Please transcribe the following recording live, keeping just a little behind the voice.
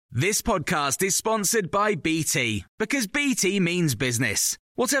This podcast is sponsored by BT, because BT means business.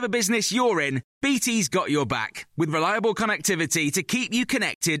 Whatever business you're in, BT's got your back, with reliable connectivity to keep you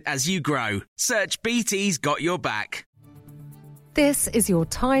connected as you grow. Search BT's got your back. This is your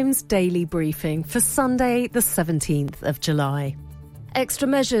Times Daily Briefing for Sunday, the 17th of July. Extra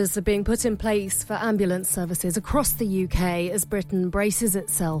measures are being put in place for ambulance services across the UK as Britain braces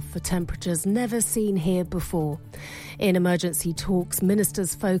itself for temperatures never seen here before. In emergency talks,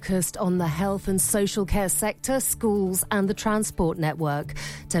 ministers focused on the health and social care sector, schools and the transport network.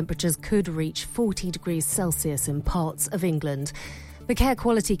 Temperatures could reach 40 degrees Celsius in parts of England. The Care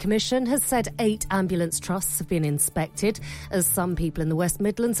Quality Commission has said 8 ambulance trusts have been inspected, as some people in the West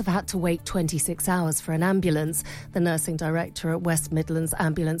Midlands have had to wait 26 hours for an ambulance. The nursing director at West Midlands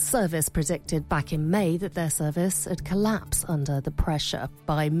Ambulance Service predicted back in May that their service had collapsed under the pressure.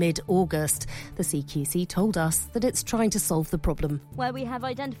 By mid-August, the CQC told us that it's trying to solve the problem. Where we have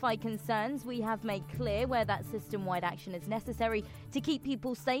identified concerns, we have made clear where that system-wide action is necessary to keep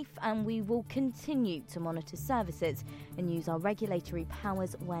people safe, and we will continue to monitor services and use our regulatory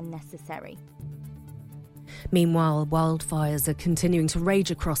powers when necessary. Meanwhile, wildfires are continuing to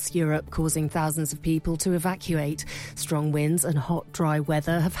rage across Europe, causing thousands of people to evacuate. Strong winds and hot, dry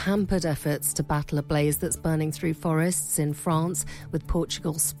weather have hampered efforts to battle a blaze that's burning through forests in France, with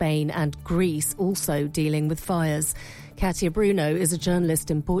Portugal, Spain and Greece also dealing with fires. Katia Bruno is a journalist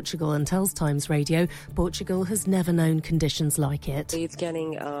in Portugal and tells Times Radio Portugal has never known conditions like it. It's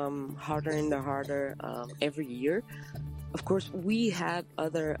getting harder and harder every year. Of course, we had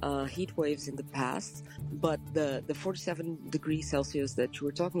other heat waves in the past, but the 47 degrees Celsius that you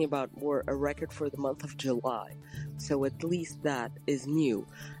were talking about were a record for the month of July. So at least that is new.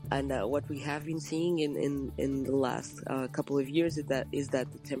 And what we have been seeing in the last couple of years is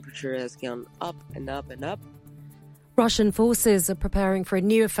that the temperature has gone up and up and up. Russian forces are preparing for a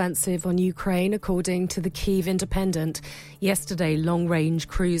new offensive on Ukraine, according to the Kyiv Independent. Yesterday, long-range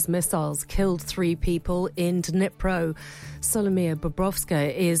cruise missiles killed 3 people in Dnipro. Solomia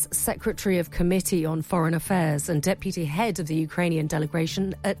Bobrovska is Secretary of Committee on Foreign Affairs and Deputy Head of the Ukrainian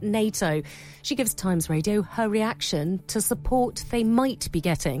delegation at NATO. She gives Times Radio her reaction to support they might be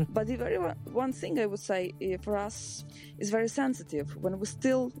getting. But the very one thing I would say for us is very sensitive. When we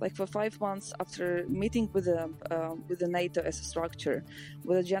still, for 5 months after meeting with the NATO as a structure,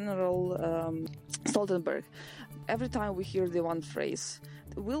 with the General Stoltenberg, every time we hear the one phrase,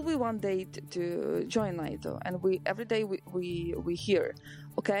 will we one day to join NATO? And every day we hear,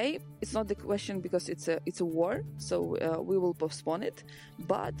 okay, it's not the question because it's a war, so we will postpone it,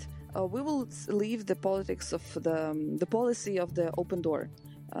 but we will leave the politics of the policy of the open door,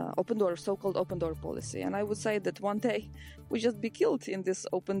 so-called open door policy. And I would say that one day we just be killed in this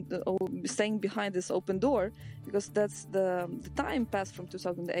staying behind this open door, because that's the time passed from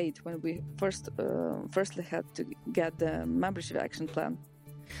 2008 when we firstly had to get the membership action plan.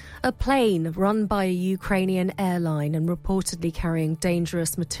 A plane run by a Ukrainian airline and reportedly carrying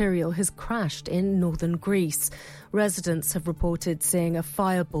dangerous material has crashed in northern Greece. Residents have reported seeing a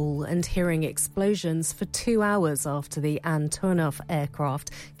fireball and hearing explosions for 2 hours after the Antonov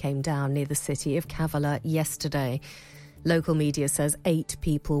aircraft came down near the city of Kavala yesterday. Local media says 8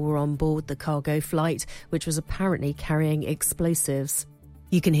 people were on board the cargo flight, which was apparently carrying explosives.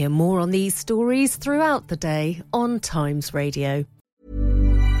 You can hear more on these stories throughout the day on Times Radio.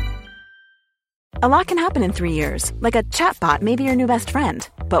 A lot can happen in 3 years, like a chatbot may be your new best friend.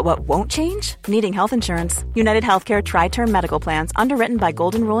 But what won't change? Needing health insurance. United Healthcare Tri-Term Medical Plans, underwritten by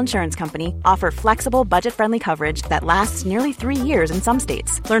Golden Rule Insurance Company, offer flexible, budget-friendly coverage that lasts nearly 3 years in some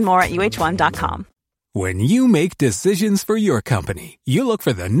states. Learn more at uh1.com. When you make decisions for your company, you look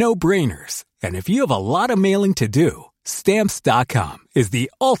for the no-brainers. And if you have a lot of mailing to do, Stamps.com is the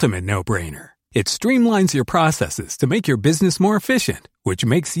ultimate no-brainer. It streamlines your processes to make your business more efficient, which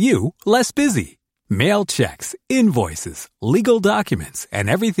makes you less busy. Mail checks, invoices, legal documents, and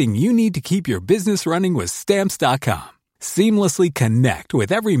everything you need to keep your business running with Stamps.com. Seamlessly connect with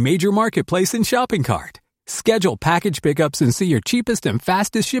every major marketplace and shopping cart. Schedule package pickups and see your cheapest and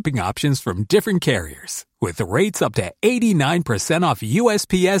fastest shipping options from different carriers, with rates up to 89% off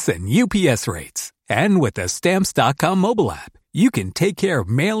USPS and UPS rates. And with the Stamps.com mobile app, you can take care of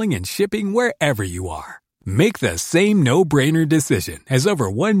mailing and shipping wherever you are. Make the same no-brainer decision as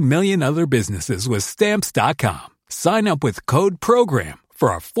over 1 million other businesses with Stamps.com. Sign up with code PROGRAM for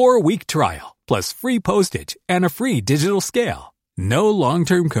a 4-week trial, plus free postage and a free digital scale. No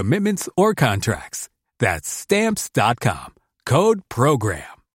long-term commitments or contracts. That's Stamps.com. Code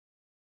PROGRAM.